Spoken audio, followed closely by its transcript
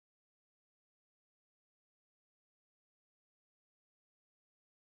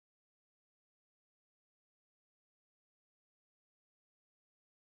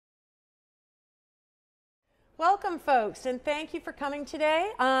Welcome, folks, and thank you for coming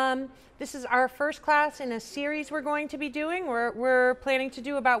today. This is our first class in a series we're going to be doing. We're planning to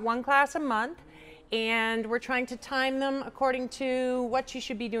do about one class a month, and we're trying to time them according to what you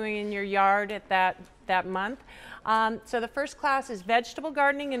should be doing in your yard at that month. So the first class is Vegetable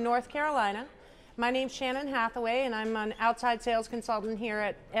Gardening in North Carolina. My name's Shannon Hathaway, and I'm an outside sales consultant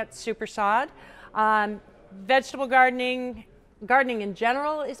here at Super-Sod. Vegetable gardening in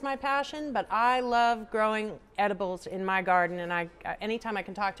general is my passion, but I love growing edibles in my garden, and anytime I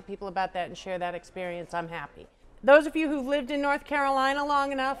can talk to people about that and share that experience, I'm happy. Those of you who've lived in North Carolina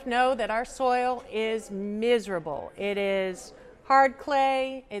long enough know that our soil is miserable. It is hard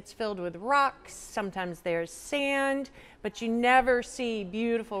clay, it's filled with rocks, sometimes there's sand, but you never see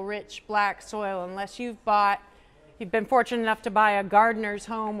beautiful, rich, black soil unless you've been fortunate enough to buy a gardener's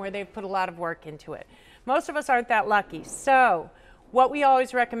home where they've put a lot of work into it. Most of us aren't that lucky, so what we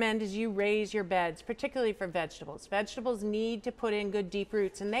always recommend is you raise your beds, particularly for vegetables. Vegetables need to put in good deep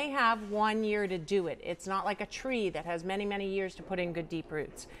roots, and they have 1 year to do it. It's not like a tree that has many, many years to put in good deep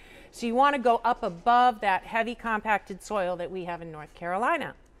roots. So you want to go up above that heavy compacted soil that we have in North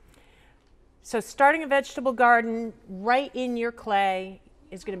Carolina. So starting a vegetable garden right in your clay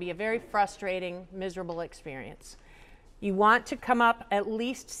is going to be a very frustrating, miserable experience. You want to come up at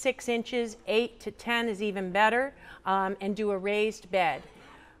least 6 inches, 8 to 10 is even better, and do a raised bed.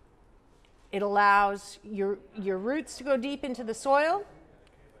 It allows your roots to go deep into the soil.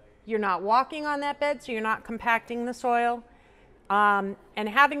 You're not walking on that bed, so you're not compacting the soil. And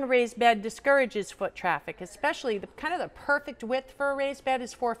having a raised bed discourages foot traffic, especially the perfect width for a raised bed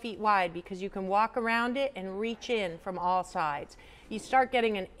is 4 feet wide because you can walk around it and reach in from all sides. You start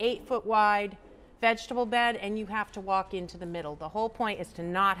getting an 8-foot wide vegetable bed and you have to walk into the middle. The whole point is to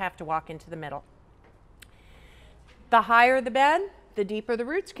not have to walk into the middle. The higher the bed, the deeper the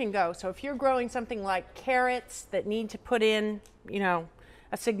roots can go. So if you're growing something like carrots that need to put in,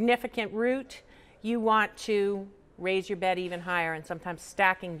 a significant root, you want to raise your bed even higher, and sometimes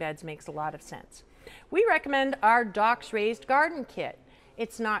stacking beds makes a lot of sense. We recommend our Doc's Raised Garden Kit.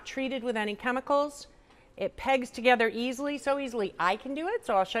 It's not treated with any chemicals. It pegs together easily, so easily I can do it,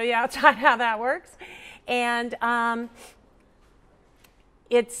 so I'll show you outside how that works. And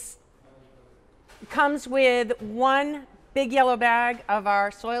it comes with 1 big yellow bag of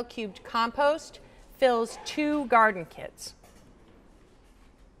our soil cubed compost, fills 2 garden kits.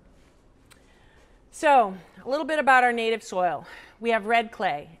 So a little bit about our native soil. We have red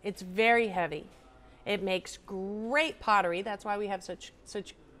clay. It's very heavy. It makes great pottery. That's why we have such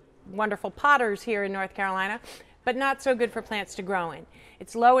wonderful potters here in North Carolina, but not so good for plants to grow in.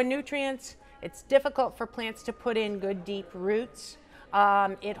 It's low in nutrients. It's difficult for plants to put in good deep roots.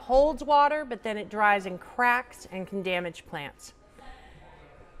 It holds water, but then it dries and cracks and can damage plants.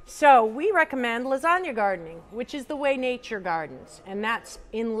 So we recommend lasagna gardening, which is the way nature gardens, and that's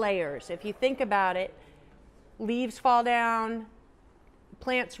in layers. If you think about it, leaves fall down,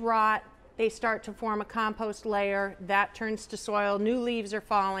 plants rot, they start to form a compost layer, that turns to soil, new leaves are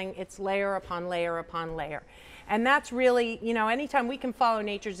falling, it's layer upon layer upon layer. And that's really, anytime we can follow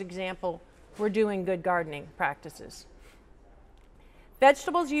nature's example, we're doing good gardening practices.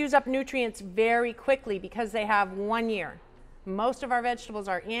 Vegetables use up nutrients very quickly because they have 1 year. Most of our vegetables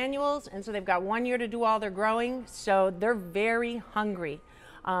are annuals, and so they've got 1 year to do all their growing, so they're very hungry.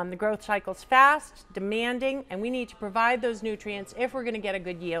 The growth cycle's fast, demanding, and we need to provide those nutrients if we're going to get a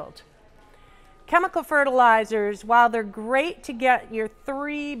good yield. Chemical fertilizers, while they're great to get your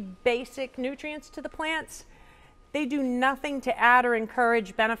 3 basic nutrients to the plants, they do nothing to add or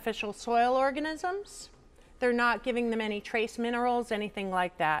encourage beneficial soil organisms. They're not giving them any trace minerals, anything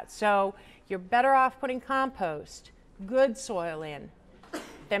like that. So you're better off putting compost, good soil in,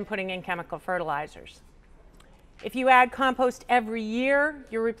 than putting in chemical fertilizers. If you add compost every year,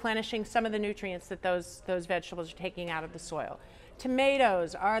 you're replenishing some of the nutrients that those vegetables are taking out of the soil.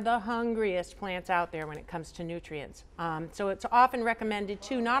 Tomatoes are the hungriest plants out there when it comes to nutrients. So it's often recommended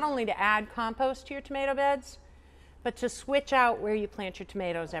too, not only to add compost to your tomato beds, but to switch out where you plant your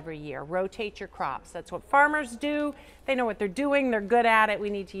tomatoes every year. Rotate your crops. That's what farmers do. They know what they're doing. They're good at it. We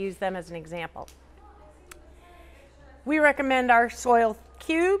need to use them as an example. We recommend our soil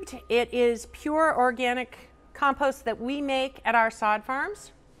cubed. It is pure organic compost that we make at our sod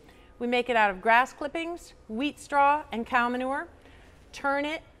farms. We make it out of grass clippings, wheat straw, and cow manure. Turn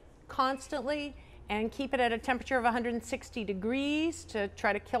it constantly and keep it at a temperature of 160 degrees to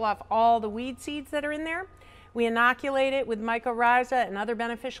try to kill off all the weed seeds that are in there. We inoculate it with mycorrhiza and other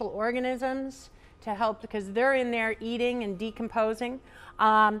beneficial organisms to help, because they're in there eating and decomposing.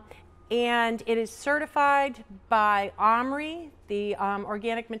 And it is certified by OMRI, the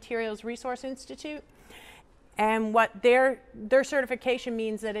Organic Materials Resource Institute. And what their certification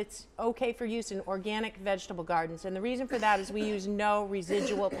means that it's okay for use in organic vegetable gardens. And the reason for that is we use no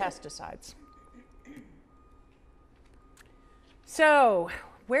residual pesticides. So,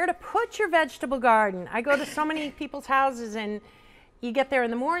 where to put your vegetable garden? I go to so many people's houses and you get there in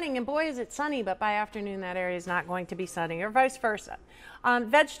the morning and boy is it sunny, but by afternoon that area is not going to be sunny, or vice versa.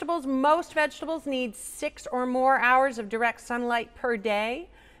 Vegetables, most vegetables need 6 or more hours of direct sunlight per day.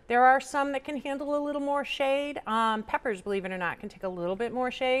 There are some that can handle a little more shade. Peppers, believe it or not, can take a little bit more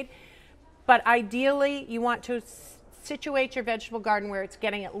shade. But ideally, you want to situate your vegetable garden where it's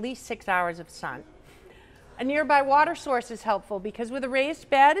getting at least 6 hours of sun. A nearby water source is helpful because with a raised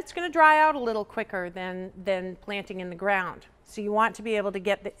bed, it's going to dry out a little quicker than planting in the ground. So you want to be able to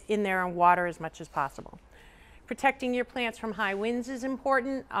get in there and water as much as possible. Protecting your plants from high winds is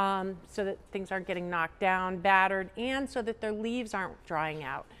important so that things aren't getting knocked down, battered, and so that their leaves aren't drying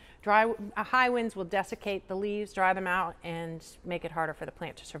out. High winds will desiccate the leaves, dry them out, and make it harder for the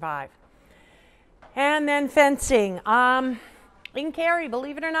plant to survive. And then fencing. In Cary,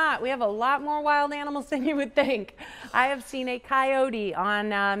 believe it or not, we have a lot more wild animals than you would think. I have seen a coyote on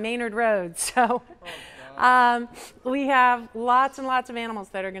Maynard Road, so we have lots and lots of animals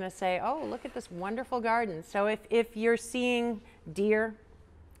that are going to say, oh, look at this wonderful garden. So if you're seeing deer,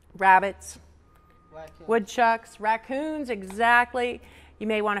 rabbits, woodchucks, raccoons, exactly, you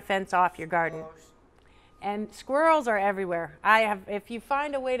may want to fence off your garden. And squirrels are everywhere. If you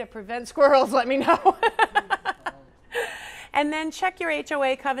find a way to prevent squirrels, let me know. And then check your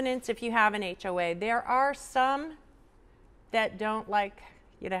HOA covenants if you have an HOA. There are some that don't like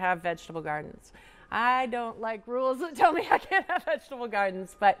you to have vegetable gardens. I don't like rules that tell me I can't have vegetable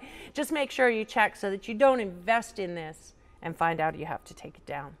gardens, but just make sure you check so that you don't invest in this and find out you have to take it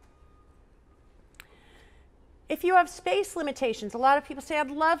down. If you have space limitations, a lot of people say,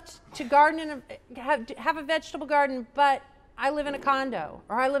 I'd love to garden and have a vegetable garden, but I live in a condo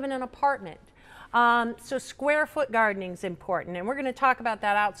or I live in an apartment. So square foot gardening is important, and we're going to talk about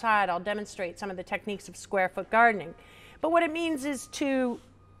that outside. I'll demonstrate some of the techniques of square foot gardening. But what it means is to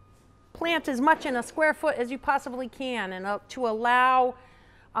plant as much in a square foot as you possibly can, and to allow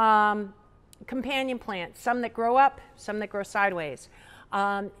companion plants, some that grow up, some that grow sideways.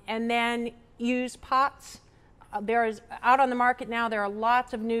 And then use pots. Out on the market now, there are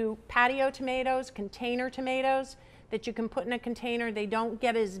lots of new patio tomatoes, container tomatoes, that you can put in a container. They don't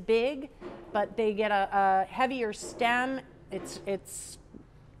get as big, but they get a heavier stem. It's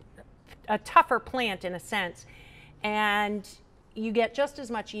a tougher plant in a sense, and you get just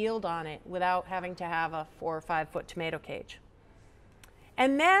as much yield on it without having to have a 4 or 5 foot tomato cage.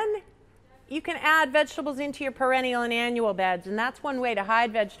 And then you can add vegetables into your perennial and annual beds, and that's one way to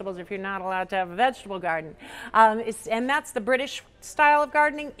hide vegetables if you're not allowed to have a vegetable garden. And that's the British style of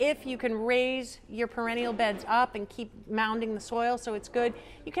gardening. If you can raise your perennial beds up and keep mounding the soil so it's good,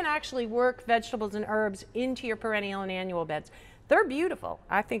 you can actually work vegetables and herbs into your perennial and annual beds. They're beautiful.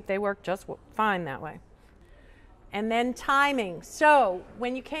 I think they work just fine that way. And then timing. So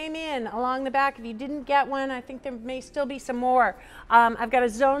when you came in along the back, if you didn't get one, I think there may still be some more. I've got a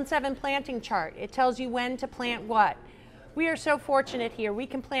Zone 7 planting chart. It tells you when to plant what. We are so fortunate here. We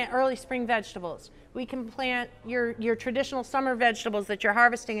can plant early spring vegetables. We can plant your traditional summer vegetables that you're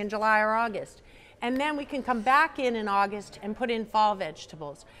harvesting in July or August. And then we can come back in August and put in fall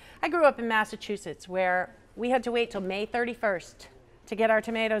vegetables. I grew up in Massachusetts where we had to wait till May 31st to get our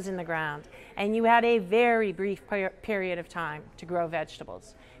tomatoes in the ground, and you had a very brief period of time to grow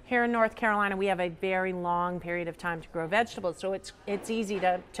vegetables. Here in North Carolina, we have a very long period of time to grow vegetables, so it's easy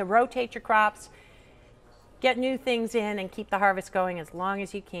to rotate your crops, get new things in, and keep the harvest going as long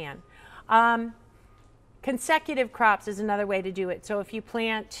as you can. Consecutive crops is another way to do it. So if you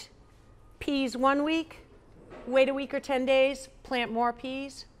plant peas 1 week, wait a week or 10 days, plant more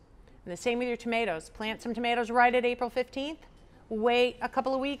peas. And the same with your tomatoes. Plant some tomatoes right at April 15th. Wait a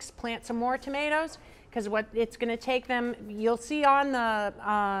couple of weeks, plant some more tomatoes, because what it's going to take them, you'll see on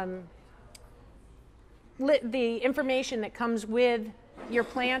the information that comes with your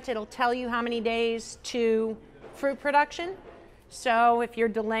plant, it'll tell you how many days to fruit production. So if you're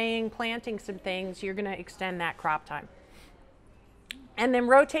delaying planting some things, you're going to extend that crop time. And then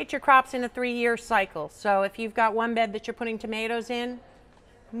rotate your crops in a 3-year cycle. So if you've got one bed that you're putting tomatoes in,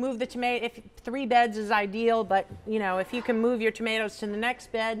 move the tomato. If 3 beds is ideal, but if you can move your tomatoes to the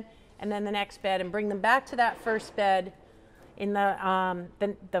next bed and then the next bed and bring them back to that first bed in the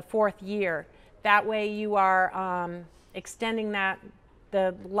 4th year, that way you are extending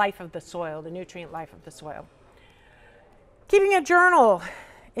the life of the soil, the nutrient life of the soil. Keeping a journal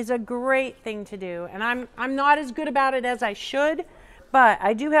is a great thing to do, and I'm not as good about it as I should, but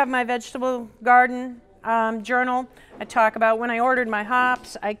I do have my vegetable garden journal, I talk about when I ordered my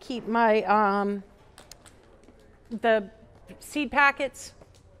hops. I keep my the seed packets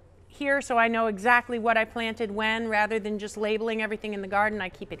here so I know exactly what I planted when, rather than just labeling everything in the garden. I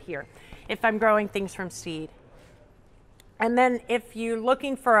keep it here if I'm growing things from seed. And then if you're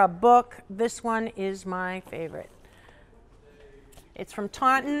looking for a book, this one is my favorite. It's from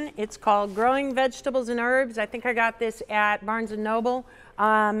Taunton. It's called Growing Vegetables and Herbs. I think I got this at Barnes & Noble.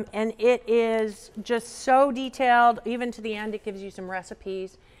 And it is just so detailed. Even to the end, it gives you some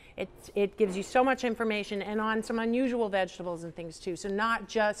recipes. It gives you so much information, and on some unusual vegetables and things too. So not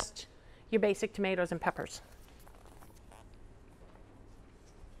just your basic tomatoes and peppers.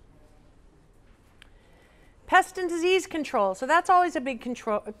 Pest and disease control. So that's always a big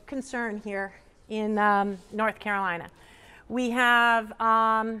concern here in North Carolina. We have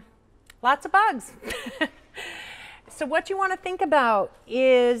lots of bugs. So what you want to think about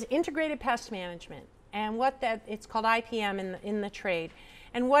is integrated pest management, and it's called IPM in the trade.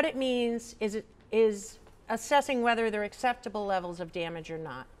 And what it means is assessing whether they're acceptable levels of damage or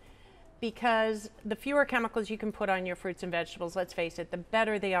not. Because the fewer chemicals you can put on your fruits and vegetables, let's face it, the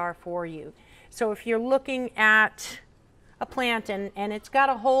better they are for you. So if you're looking at a plant and it's got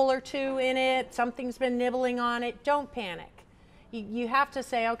a hole or two in it, something's been nibbling on it, don't panic. You have to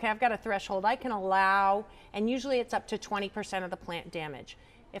say, okay, I've got a threshold I can allow, and usually it's up to 20% of the plant damage.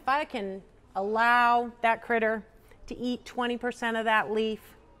 If I can allow that critter to eat 20% of that leaf,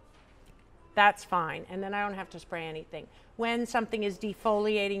 that's fine, and then I don't have to spray anything. When something is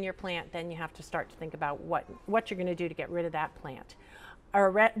defoliating your plant, then you have to start to think about what you're going to do to get rid of that plant,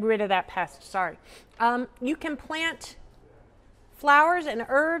 or rid of that pest, sorry. You can plant flowers and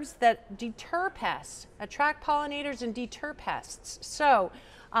herbs that deter pests, attract pollinators and deter pests. So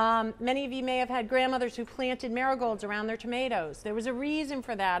many of you may have had grandmothers who planted marigolds around their tomatoes. There was a reason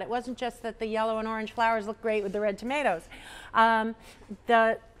for that. It wasn't just that the yellow and orange flowers look great with the red tomatoes.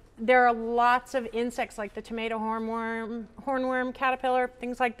 There are lots of insects like the tomato hornworm, caterpillar,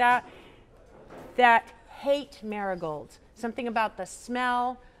 things like that, that hate marigolds. Something about the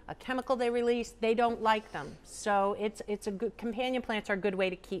smell, a chemical they release, they don't like them. So it's a good, companion plants are a good way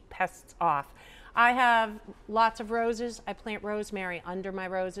to keep pests off. I have lots of roses. I plant rosemary under my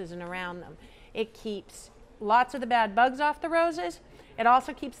roses and around them. It keeps lots of the bad bugs off the roses. It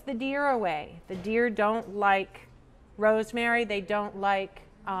also keeps the deer away. The deer don't like rosemary. They don't like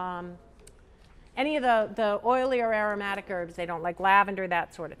any of the oily or aromatic herbs. They don't like lavender,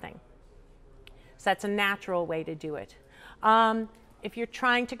 that sort of thing. So that's a natural way to do it. If you're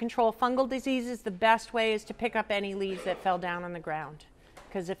trying to control fungal diseases, the best way is to pick up any leaves that fell down on the ground.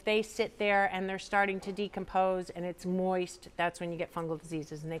 Because if they sit there and they're starting to decompose and it's moist, that's when you get fungal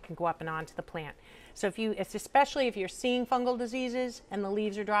diseases, and they can go up and onto the plant. So especially if you're seeing fungal diseases and the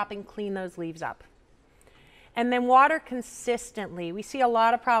leaves are dropping, clean those leaves up. And then water consistently. We see a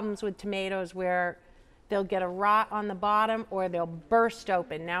lot of problems with tomatoes where they'll get a rot on the bottom or they'll burst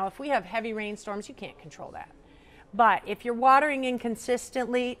open. Now, if we have heavy rainstorms, you can't control that. But if you're watering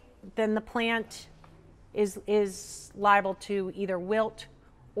inconsistently, then the plant is liable to either wilt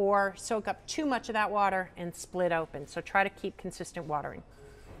or soak up too much of that water and split open. So try to keep consistent watering.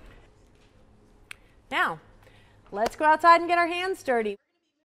 Now, let's go outside and get our hands dirty.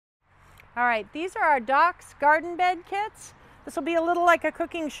 All right, these are our Doc's garden bed kits. This will be a little like a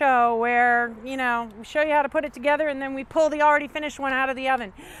cooking show where, we show you how to put it together and then we pull the already finished one out of the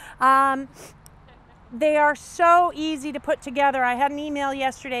oven. They are so easy to put together. I had an email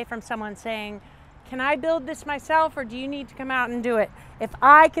yesterday from someone saying, can I build this myself, or do you need to come out and do it? If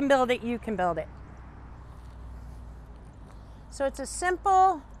I can build it, you can build it. So it's a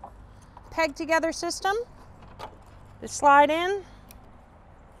simple peg together system. You slide in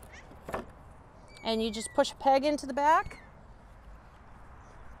and you just push a peg into the back.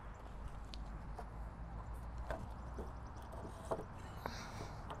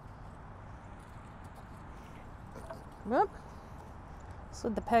 Whoop.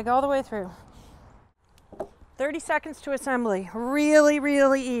 Slid the peg all the way through. 30 seconds to assembly. Really,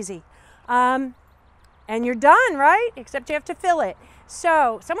 really easy. And you're done, right? Except you have to fill it.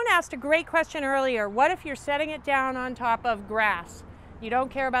 So someone asked a great question earlier. What if you're setting it down on top of grass? You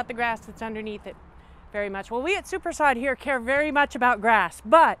don't care about the grass that's underneath it very much. Well, we at Super-Sod here care very much about grass.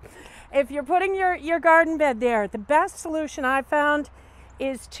 But if you're putting your garden bed there, the best solution I've found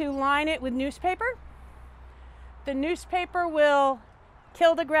is to line it with newspaper. The newspaper will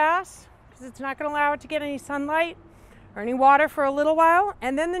kill the grass because it's not going to allow it to get any sunlight or any water for a little while.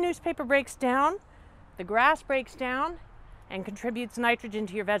 And then the newspaper breaks down, the grass breaks down, and contributes nitrogen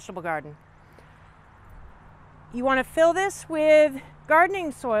to your vegetable garden. You want to fill this with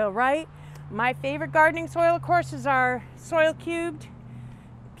gardening soil, right? My favorite gardening soil, of course, is our soil cubed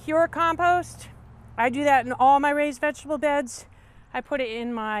pure compost. I do that in all my raised vegetable beds. I put it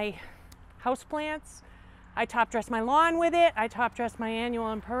in my houseplants. I top dress my lawn with it. I top dress my annual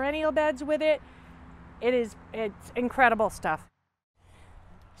and perennial beds with it. It's incredible stuff.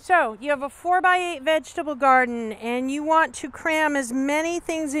 So you have a 4x8 vegetable garden and you want to cram as many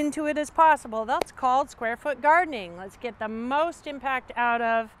things into it as possible. That's called square foot gardening. Let's get the most impact out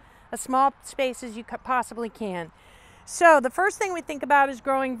of a small space as you possibly can. So the first thing we think about is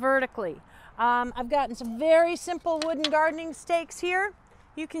growing vertically. I've gotten some very simple wooden gardening stakes here.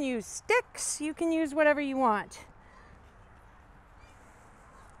 You can use sticks, you can use whatever you want.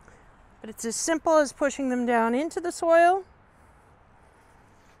 But it's as simple as pushing them down into the soil.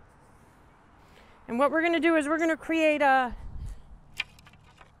 And what we're going to do is we're going to create a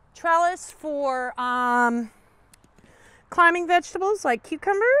trellis for climbing vegetables like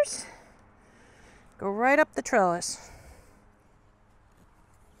cucumbers. Go right up the trellis.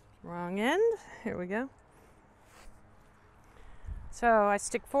 Wrong end. Here we go. So I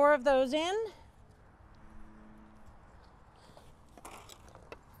stick 4 of those in.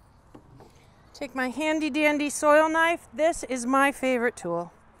 Take my handy dandy soil knife. This is my favorite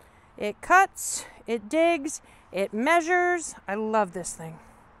tool. It cuts, it digs, it measures. I love this thing.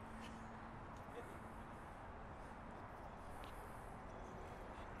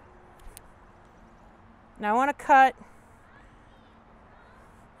 Now I want to cut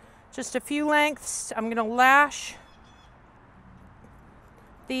just a few lengths. I'm going to lash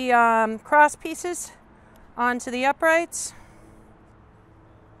the cross pieces onto the uprights.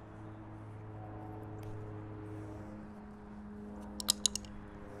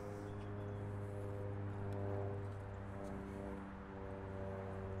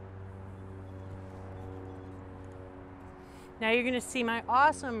 Now you're going to see my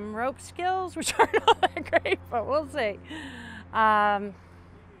awesome rope skills, which are not that great, but we'll see.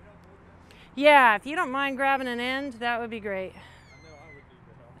 Yeah, if you don't mind grabbing an end, that would be great.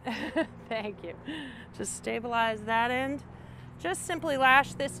 Thank you. Just stabilize that end. Just simply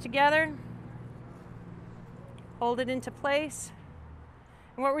lash this together. Hold it into place.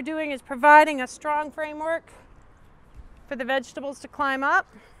 And what we're doing is providing a strong framework for the vegetables to climb up.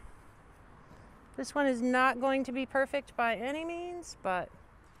 This one is not going to be perfect by any means, but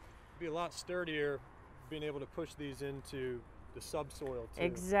it'd be a lot sturdier being able to push these into the subsoil too.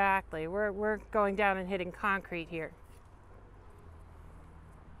 Exactly. We're going down and hitting concrete here.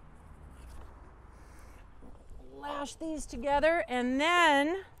 Lash these together, and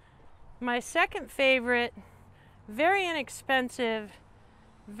then my second favorite, very inexpensive,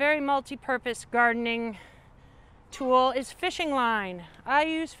 very multi-purpose gardening tool is fishing line. I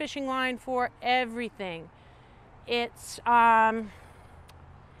use fishing line for everything. It's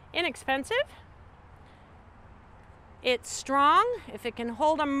inexpensive. It's strong. If it can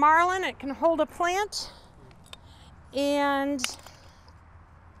hold a marlin, it can hold a plant. And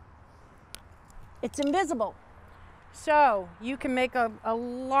it's invisible. So you can make a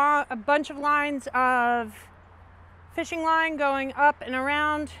bunch of lines of fishing line going up and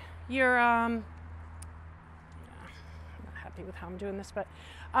around your, I'm not happy with how I'm doing this, but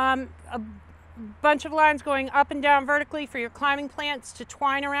a bunch of lines going up and down vertically for your climbing plants to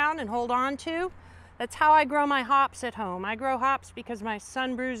twine around and hold on to. That's how I grow my hops at home. I grow hops because my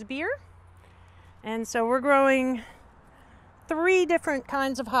son brews beer. And so we're growing 3 different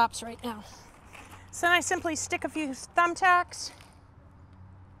kinds of hops right now. So then I simply stick a few thumbtacks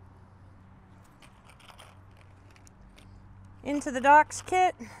into the docks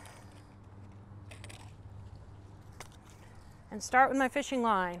kit and start with my fishing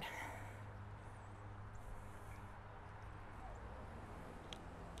line.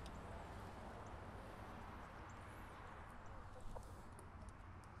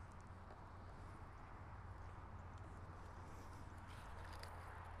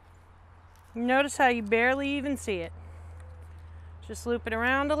 Notice how you barely even see it. Just loop it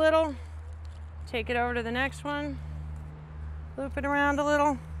around a little, take it over to the next one, loop it around a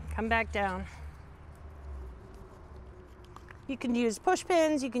little, come back down. You can use push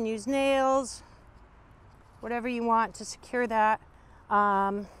pins, you can use nails, whatever you want to secure that.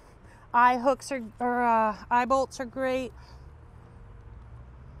 Eye hooks or eye bolts are great.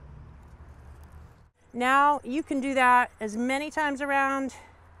 Now you can do that as many times around,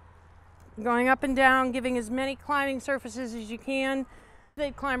 going up and down, giving as many climbing surfaces as you can.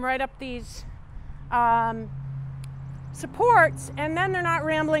 They climb right up these supports, and then they're not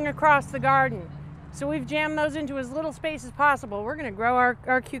rambling across the garden. So we've jammed those into as little space as possible. We're going to grow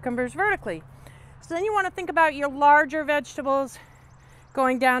our cucumbers vertically. So then you want to think about your larger vegetables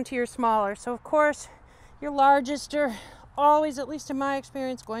going down to your smaller. So of course, your largest are always, at least in my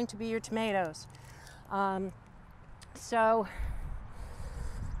experience, going to be your tomatoes. So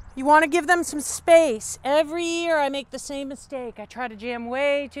you want to give them some space. Every year I make the same mistake. I try to jam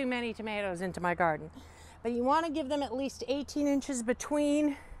way too many tomatoes into my garden. But you want to give them at least 18 inches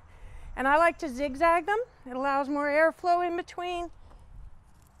between. And I like to zigzag them. It allows more airflow in between.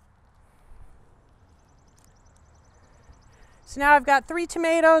 So now I've got 3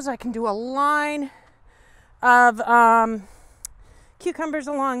 tomatoes. I can do a line of cucumbers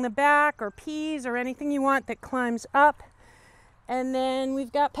along the back, or peas, or anything you want that climbs up. And then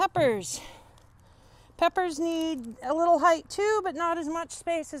we've got peppers. Peppers need a little height too, but not as much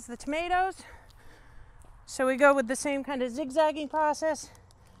space as the tomatoes. So we go with the same kind of zigzagging process.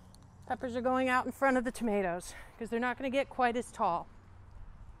 Peppers are going out in front of the tomatoes because they're not going to get quite as tall.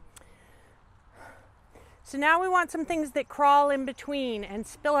 So now we want some things that crawl in between and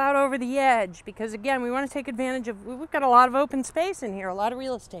spill out over the edge, because again, we want to take advantage of, we've got a lot of open space in here, a lot of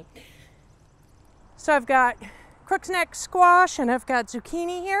real estate. So I've got crook's neck squash and I've got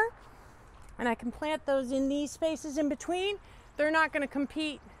zucchini here, and I can plant those in these spaces in between. They're not going to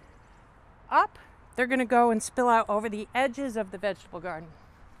compete up. They're going to go and spill out over the edges of the vegetable garden.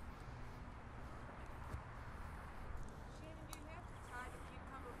 Shannon, do you have to tie the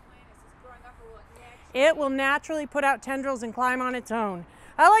cucumber plant as it's growing up, or will it naturally? It will naturally put out tendrils and climb on its own.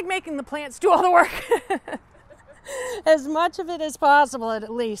 I like making the plants do all the work. As much of it as possible, at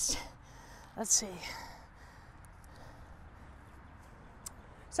least. Let's see.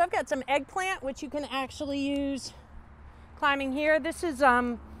 So I've got some eggplant, which you can actually use climbing here. This is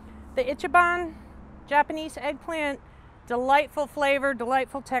the Ichiban Japanese eggplant. Delightful flavor,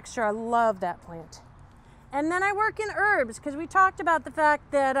 delightful texture. I love that plant. And then I work in herbs, because we talked about the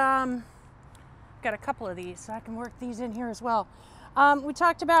fact that I've got a couple of these, so I can work these in here as well. We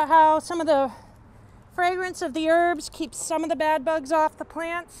talked about how some of the fragrance of the herbs keeps some of the bad bugs off the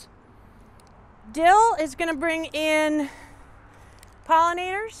plants. Dill is going to bring in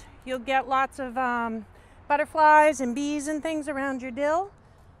pollinators. You'll get lots of butterflies and bees and things around your dill.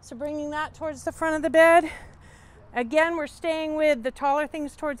 So bringing that towards the front of the bed. Again, we're staying with the taller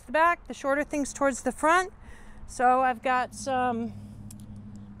things towards the back, the shorter things towards the front. So I've got some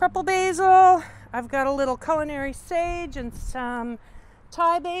purple basil. I've got a little culinary sage and some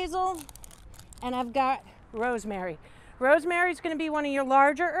Thai basil. And I've got rosemary. Rosemary is going to be one of your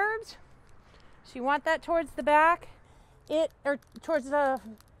larger herbs. So you want that towards the back. Or towards the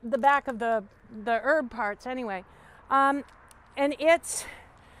back of the herb parts anyway. And it's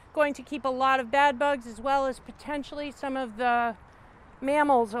going to keep a lot of bad bugs, as well as potentially some of the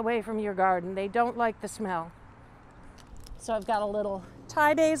mammals, away from your garden. They don't like the smell. So I've got a little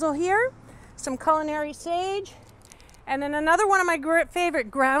Thai basil here, some culinary sage, and then another one of my favorite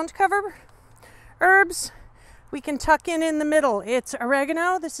ground cover herbs we can tuck in the middle. It's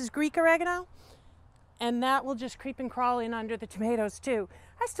oregano. This is Greek oregano. And that will just creep and crawl in under the tomatoes too.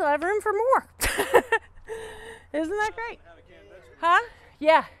 I still have room for more. Isn't that great? Huh?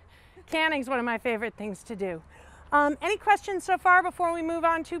 Yeah. Canning's one of my favorite things to do. Any questions so far before we move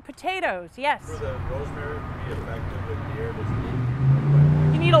on to potatoes? Yes? For the rosemary to be effective with deer, does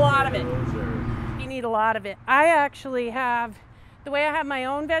it need You need a lot of it. or You need a lot of it. I actually have, the way I have my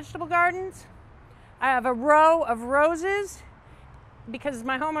own vegetable gardens, I have a row of roses, because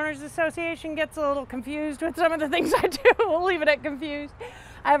my homeowners association gets a little confused with some of the things I do. We'll leave it at confused.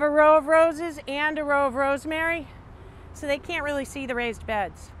 I have a row of roses and a row of rosemary, so they can't really see the raised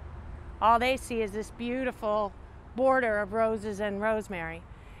beds. All they see is this beautiful border of roses and rosemary,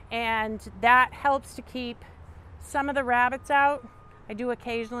 and that helps to keep some of the rabbits out. I do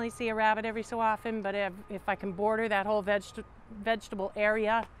occasionally see a rabbit every so often, but if I can border that whole vegetable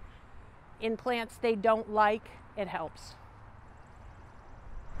area in plants they don't like, it helps.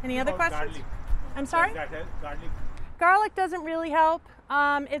 Any other questions? Garlic. I'm sorry? Does that help? Garlic. Garlic doesn't really help.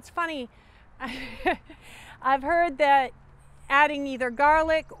 It's funny. I've heard that adding either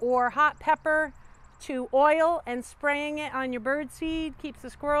garlic or hot pepper to oil and spraying it on your birdseed keeps the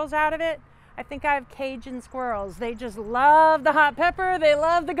squirrels out of it. I think I have Cajun squirrels. They just love the hot pepper. They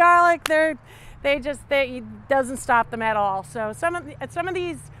love the garlic. It doesn't stop them at all. So some of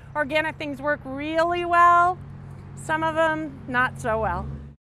these organic things work really well. Some of them not so well.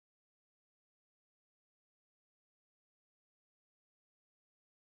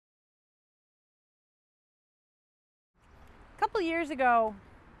 A couple years ago,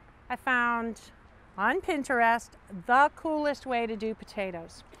 I found on Pinterest the coolest way to do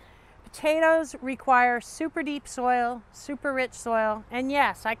potatoes. Potatoes require super deep soil, super rich soil, and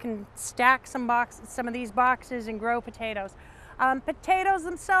yes, I can stack some of these boxes and grow potatoes. Potatoes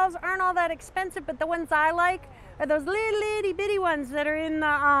themselves aren't all that expensive, but the ones I like are those little itty bitty ones that are in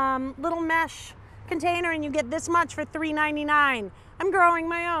the little mesh container, and you get this much for $3.99. I'm growing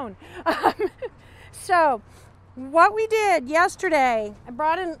my own. So what we did yesterday, I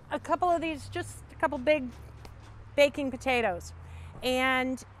brought in a couple of these, just a couple big baking potatoes,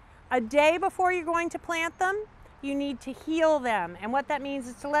 and a day before you're going to plant them, you need to heal them. And what that means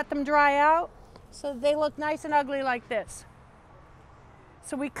is to let them dry out so they look nice and ugly like this.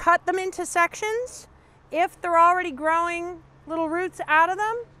 So we cut them into sections. If they're already growing little roots out of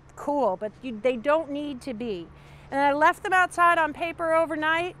them, cool, but they don't need to be. And I left them outside on paper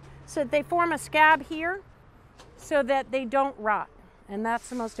overnight so that they form a scab here so that they don't rot. And that's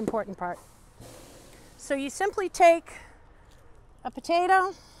the most important part. So you simply take a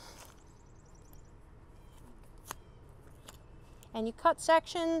potato and you cut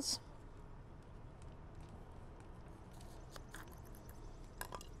sections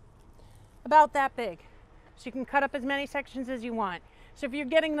about that big. So you can cut up as many sections as you want. So if you're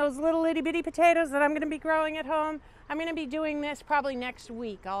getting those little itty bitty potatoes that I'm going to be growing at home, I'm going to be doing this probably next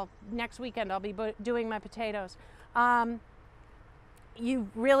week. Next weekend I'll be doing my potatoes. You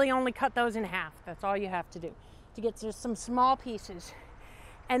really only cut those in half. That's all you have to do to get just some small pieces.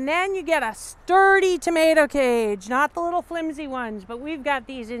 And then you get a sturdy tomato cage, not the little flimsy ones, but we've got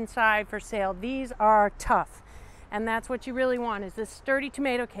these inside for sale. These are tough. And that's what you really want, is this sturdy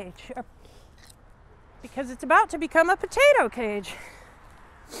tomato cage, because it's about to become a potato cage.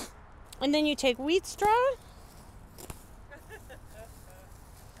 And then you take wheat straw,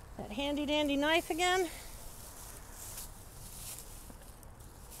 that handy dandy knife again,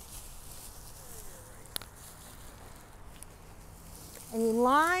 and you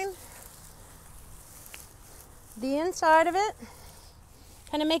line the inside of it,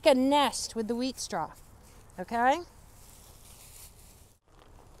 kind of make a nest with the wheat straw, okay?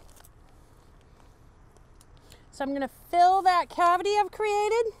 So I'm going to fill that cavity I've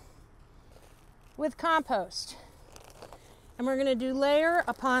created with compost. And we're going to do layer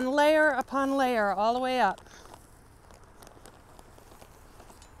upon layer upon layer all the way up.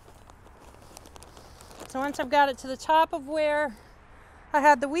 So once I've got it to the top of where I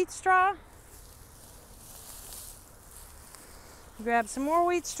had the wheat straw, grab some more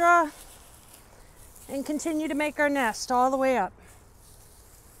wheat straw and continue to make our nest all the way up.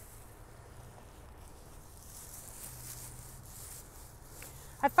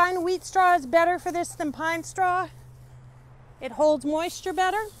 I find wheat straw is better for this than pine straw. It holds moisture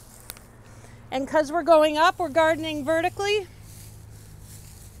better. And because we're going up, we're gardening vertically.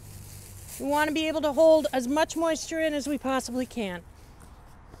 We want to be able to hold as much moisture in as we possibly can.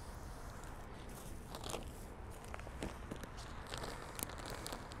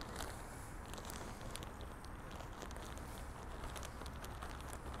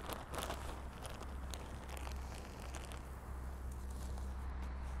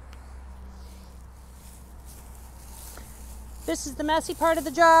 This is the messy part of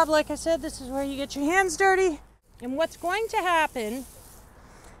the job. Like I said, this is where you get your hands dirty. And what's going to happen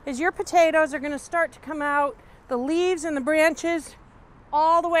is your potatoes are going to start to come out, the leaves and the branches,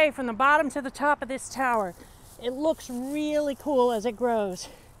 all the way from the bottom to the top of this tower. It looks really cool as it grows.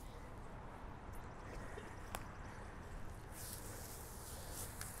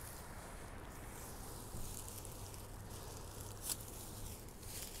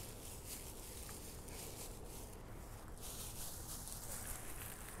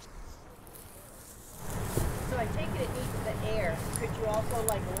 I take it needs the air. Could you also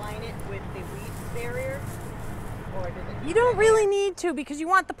like line it with the weed barrier? Or does it? You don't really need to, because you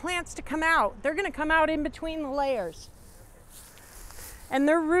want the plants to come out. They're going to come out in between the layers. And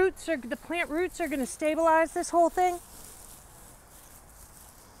their roots are, the plant roots are going to stabilize this whole thing.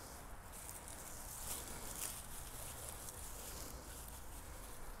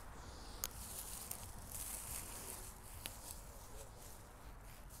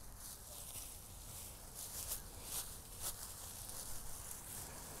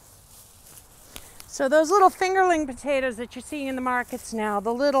 So those little fingerling potatoes that you're seeing in the markets now,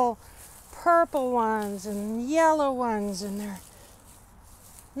 the little purple ones and yellow ones, and they're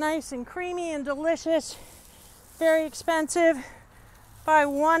nice and creamy and delicious, very expensive. Buy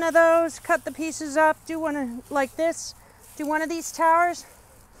one of those, cut the pieces up, do one like this, do one of these towers.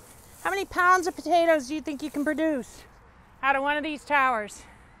 How many pounds of potatoes do you think you can produce out of one of these towers?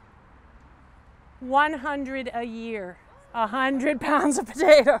 100 a year, 100 pounds of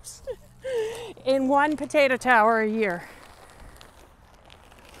potatoes. In one potato tower a year.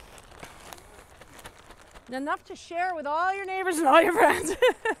 Enough to share with all your neighbors and all your friends. You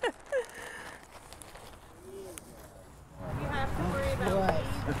have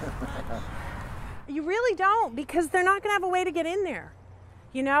You really don't, because they're not going to have a way to get in there.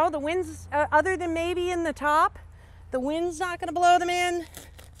 You know, the wind's, other than maybe in the top, the wind's not going to blow them in.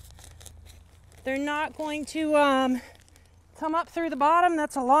 They're not going to come up through the bottom.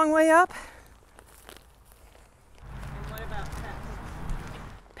 That's a long way up. And what about pests?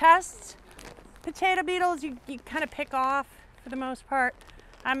 Pests, potato beetles, you kind of pick off for the most part.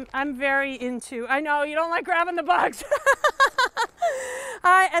 I'm very into, I know you don't like grabbing the bugs.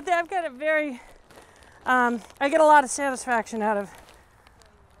 I've got a very, I get a lot of satisfaction out of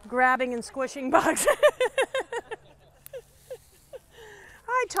grabbing and squishing bugs.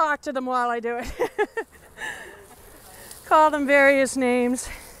 I talk to them while I do it. Call them various names.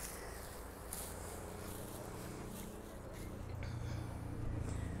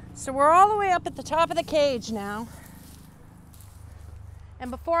 So we're all the way up at the top of the cage now. And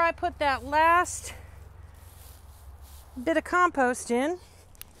before I put that last bit of compost in,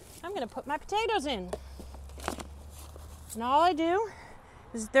 I'm going to put my potatoes in. And all I do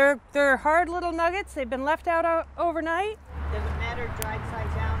is they're hard little nuggets. They've been left out overnight. Doesn't matter, dried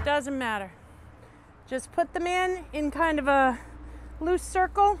side down? Doesn't matter. Just put them in kind of a loose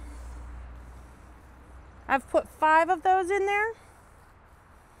circle. I've put 5 of those in there.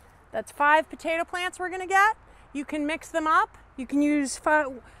 That's 5 potato plants we're going to get. You can mix them up. You can use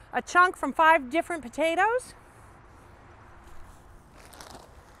a chunk from 5 different potatoes.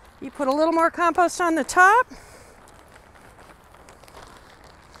 You put a little more compost on the top.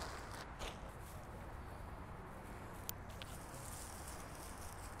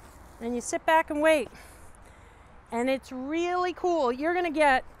 And you sit back and wait. And it's really cool. You're going to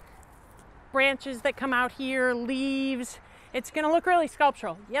get branches that come out here, leaves. It's going to look really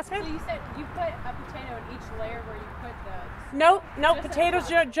sculptural. Yes, ma'am? So you said you put a potato in each layer where you put the... Nope, Just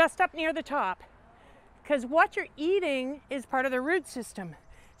potatoes at are just up near the top. Because what you're eating is part of the root system.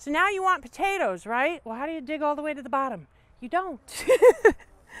 So now you want potatoes, right? Well, how do you dig all the way to the bottom? You don't.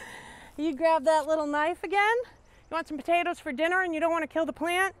 You grab that little knife again. You want some potatoes for dinner and you don't want to kill the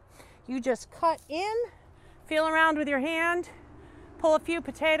plant. You just cut in, feel around with your hand, pull a few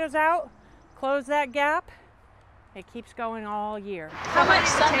potatoes out, close that gap. It keeps going all year. How much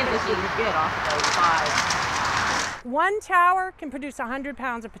potatoes did you get off of those 5? One tower can produce 100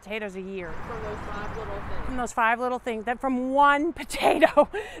 pounds of potatoes a year. From those 5 little things? From those 5 little things. That from one potato.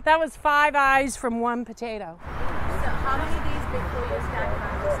 That was 5 eyes from one potato. So how many of these before you start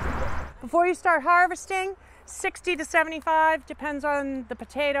harvesting? Before you start harvesting, 60 to 75, depends on the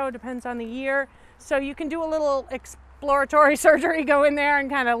potato, depends on the year. So you can do a little exploratory surgery, go in there and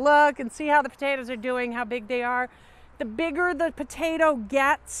kind of look and see how the potatoes are doing, how big they are. The bigger the potato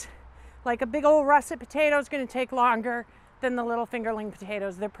gets, like a big old russet potato is going to take longer than the little fingerling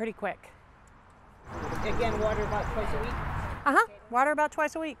potatoes. They're pretty quick. Again, water about twice a week? Water about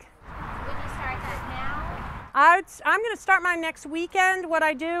twice a week. Would you start that now? I'm going to start mine next weekend. What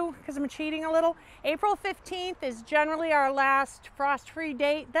I do, because I'm cheating a little, April 15th is generally our last frost-free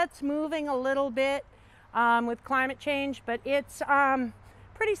date. That's moving a little bit with climate change, but it's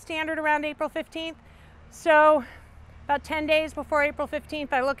pretty standard around April 15th. So about 10 days before April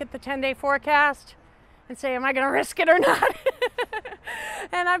 15th, I look at the 10-day forecast and say, am I going to risk it or not?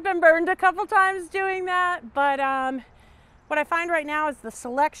 And I've been burned a couple times doing that, but what I find right now is the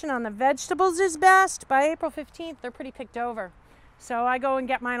selection on the vegetables is best. By April 15th, they're pretty picked over. So I go and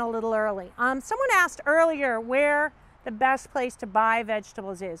get mine a little early. Someone asked earlier where the best place to buy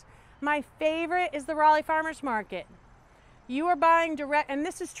vegetables is. My favorite is the Raleigh Farmers Market. You are buying direct, and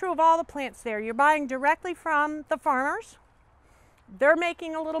this is true of all the plants there, you're buying directly from the farmers. They're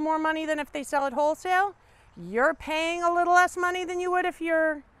making a little more money than if they sell it wholesale. You're paying a little less money than you would if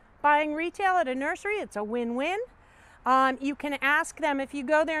you're buying retail at a nursery. It's a win-win. You can ask them if you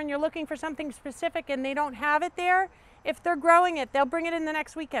go there and you're looking for something specific and they don't have it there. If they're growing it, they'll bring it in the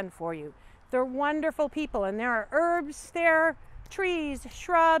next weekend for you. They're wonderful people, and there are herbs there, trees,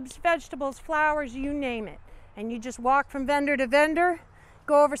 shrubs, vegetables, flowers, you name it. And you just walk from vendor to vendor,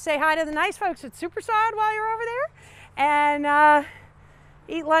 go over, say hi to the nice folks at Super-Sod while you're over there, and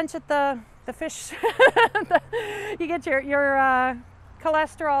eat lunch at the fish. You get your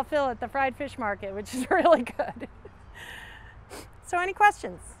cholesterol fill at the fried fish market, which is really good. So any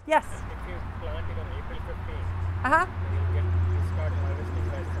questions? Yes? If you plant it on April 15th, Uh-huh. you start harvesting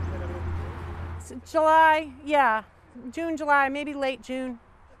by somewhere around June. So July, yeah. June, July, maybe late June.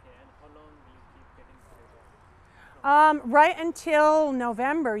 Okay, and how long do you keep getting potatoes? Right until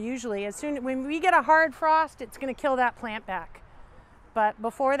November, usually. When we get a hard frost, it's going to kill that plant back. But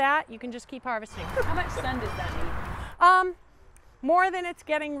before that, you can just keep harvesting. How much sun does that need? more than it's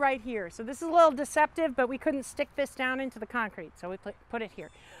getting right here. So this is a little deceptive, but we couldn't stick this down into the concrete, so we put it here.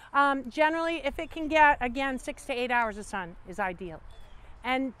 Generally, if it can get, again, 6 to 8 hours of sun is ideal.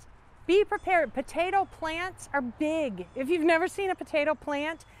 And be prepared. Potato plants are big. If you've never seen a potato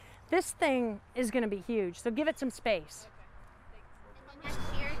plant, this thing is going to be huge, so give it some space. And then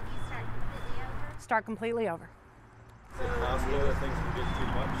next year, do you start completely over? Start completely over. Is it possible that things can get too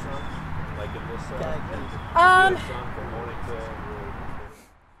much sun? Like in this sun from morning to...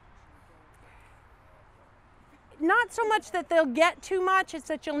 Not so much that they'll get too much, it's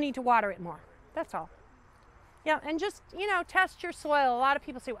that you'll need to water it more. That's all. Yeah, and just, you know, test your soil. A lot of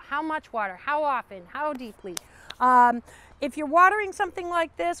people say, well, how much water, how often, how deeply? If you're watering something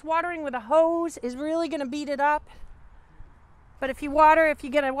like this, watering with a hose is really going to beat it up. But if you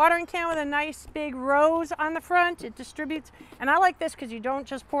get a watering can with a nice big rose on the front, it distributes. And I like this because you don't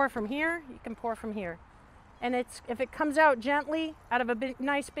just pour from here, you can pour from here. And if it comes out gently out of a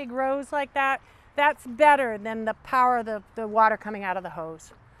nice big rose like that, that's better than the power of the water coming out of the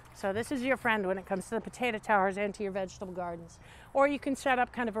hose. So this is your friend when it comes to the potato towers and to your vegetable gardens. Or you can set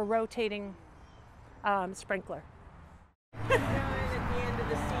up kind of a rotating sprinkler. At the end of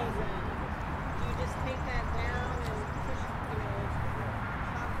the season, do you just take that down and push,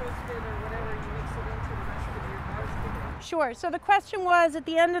 compost it or whatever, you mix it into the rest of your garden? Sure. So the question was, at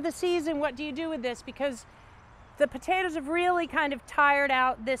the end of the season, what do you do with this? Because the potatoes have really kind of tired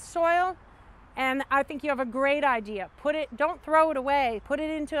out this soil. And I think you have a great idea. Don't throw it away. Put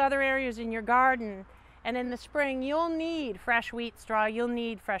it into other areas in your garden. And in the spring, you'll need fresh wheat straw. You'll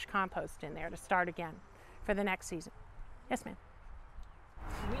need fresh compost in there to start again for the next season. Yes, ma'am.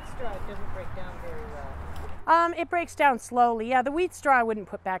 Wheat straw doesn't break down very well. It breaks down slowly. Yeah, the wheat straw I wouldn't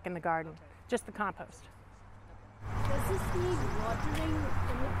put back in the garden. Just the compost. Does this need watering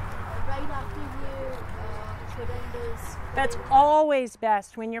right after you put in this? That's always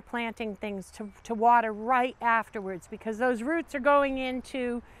best when you're planting things to water right afterwards, because those roots are going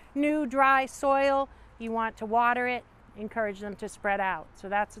into new dry soil. You want to water it, encourage them to spread out. So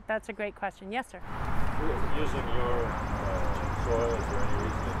that's a great question. Yes, sir. Using your soil, is there any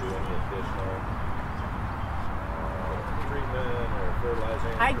reason to do any additional treatment or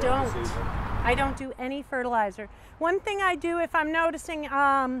fertilizing throughout the season? I don't do any fertilizer. One thing I do if I'm noticing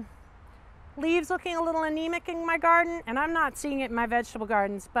leaves looking a little anemic in my garden, and I'm not seeing it in my vegetable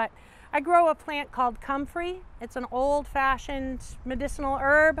gardens, but I grow a plant called comfrey. It's an old-fashioned medicinal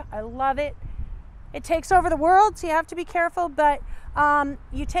herb. I love it. It takes over the world, so you have to be careful, but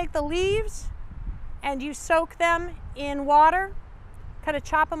you take the leaves and you soak them in water, kind of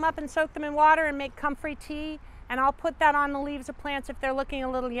chop them up and soak them in water and make comfrey tea, and I'll put that on the leaves of plants if they're looking a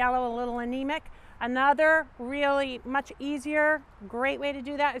little yellow, a little anemic. Another really much easier, great way to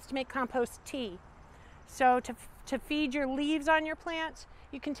do that is to make compost tea. So to feed your leaves on your plants,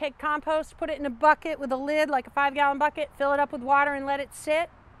 you can take compost, put it in a bucket with a lid, like a 5-gallon bucket, fill it up with water and let it sit.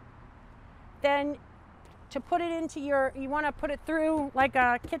 Then to put it into you want to put it through like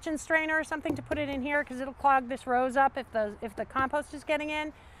a kitchen strainer or something to put it in here, because it'll clog this rose up if the compost is getting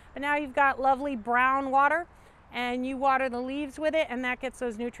in. But now you've got lovely brown water, and you water the leaves with it, and that gets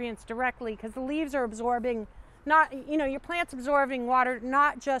those nutrients directly, because the leaves are absorbing, your plant's absorbing water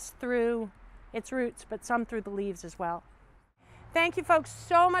not just through its roots, but some through the leaves as well. Thank you folks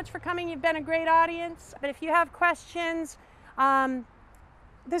so much for coming. You've been a great audience. But if you have questions,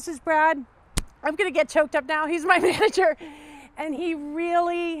 this is Brad. I'm gonna get choked up now. He's my manager, and he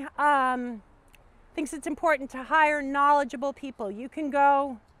really thinks it's important to hire knowledgeable people. You can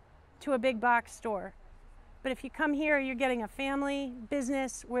go to a big box store, but if you come here, you're getting a family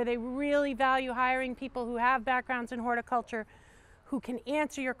business where they really value hiring people who have backgrounds in horticulture, who can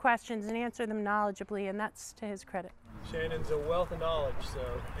answer your questions and answer them knowledgeably, and that's to his credit. Shannon's a wealth of knowledge, so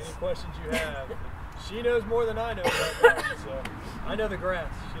any questions you have, she knows more than I know about that, so I know the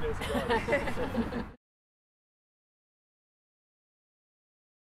grass, she knows the garden.